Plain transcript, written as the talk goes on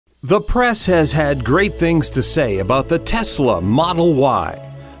The press has had great things to say about the Tesla Model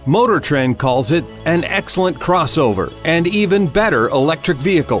Y. Motor Trend calls it an excellent crossover and even better electric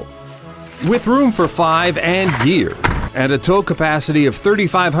vehicle. With room for 5 and gear and a tow capacity of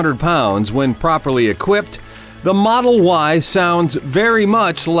 3,500 pounds when properly equipped, the Model Y sounds very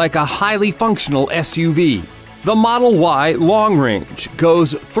much like a highly functional SUV. The Model Y Long Range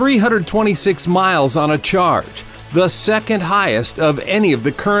goes 326 miles on a charge, the second highest of any of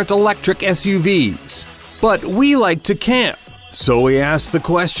the current electric SUVs. But we like to camp, so we asked the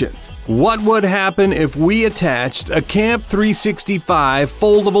question, what would happen if we attached a Camp365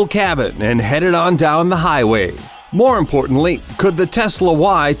 foldable cabin and headed on down the highway? More importantly, could the Tesla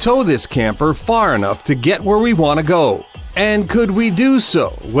Y tow this camper far enough to get where we want to go? And could we do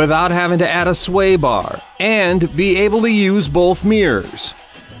so without having to add a sway bar and be able to use both mirrors?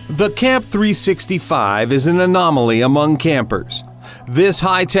 The Camp365 is an anomaly among campers. This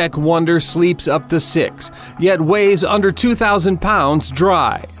high-tech wonder sleeps up to 6, yet weighs under 2,000 pounds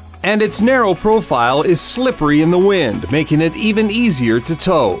dry. And its narrow profile is slippery in the wind, making it even easier to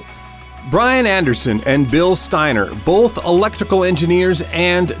tow. Brian Anderson and Bill Steiner, both electrical engineers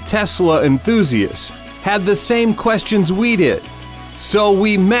and Tesla enthusiasts, had the same questions we did. So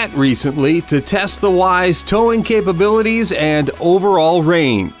we met recently to test the Y's towing capabilities and overall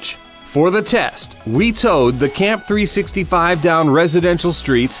range. For the test, we towed the Camp365 down residential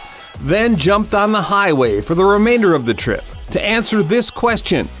streets, then jumped on the highway for the remainder of the trip to answer this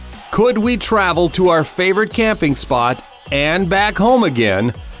question: could we travel to our favorite camping spot and back home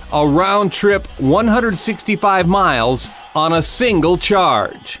again, a round trip 165 miles on a single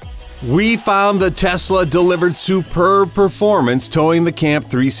charge? We found the Tesla delivered superb performance towing the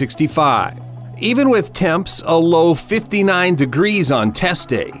Camp365. Even with temps a low 59 degrees on test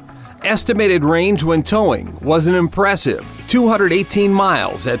day, estimated range when towing was an impressive 218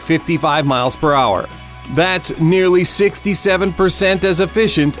 miles at 55 miles per hour. That's nearly 67% as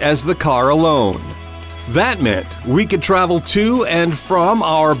efficient as the car alone. That meant we could travel to and from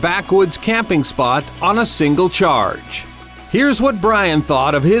our backwoods camping spot on a single charge. Here's what Brian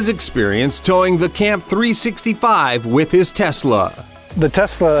thought of his experience towing the Camp365 with his Tesla. The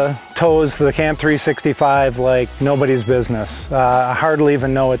Tesla tows the Camp365 like nobody's business. I hardly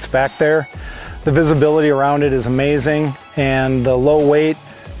even know it's back there. The visibility around it is amazing, and the low weight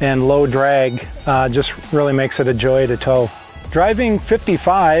and low drag just really makes it a joy to tow. Driving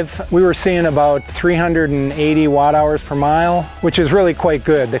 55, we were seeing about 380 watt-hours per mile, which is really quite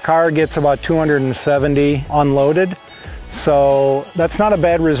good. The car gets about 270 unloaded. So that's not a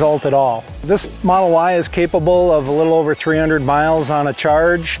bad result at all. This Model Y is capable of a little over 300 miles on a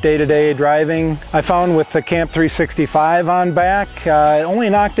charge, day-to-day driving. I found with the Camp365 on back, it only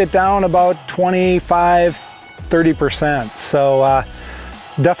knocked it down about 25–30%. So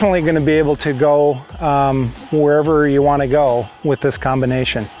definitely going to be able to go wherever you want to go with this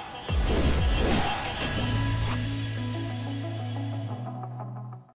combination.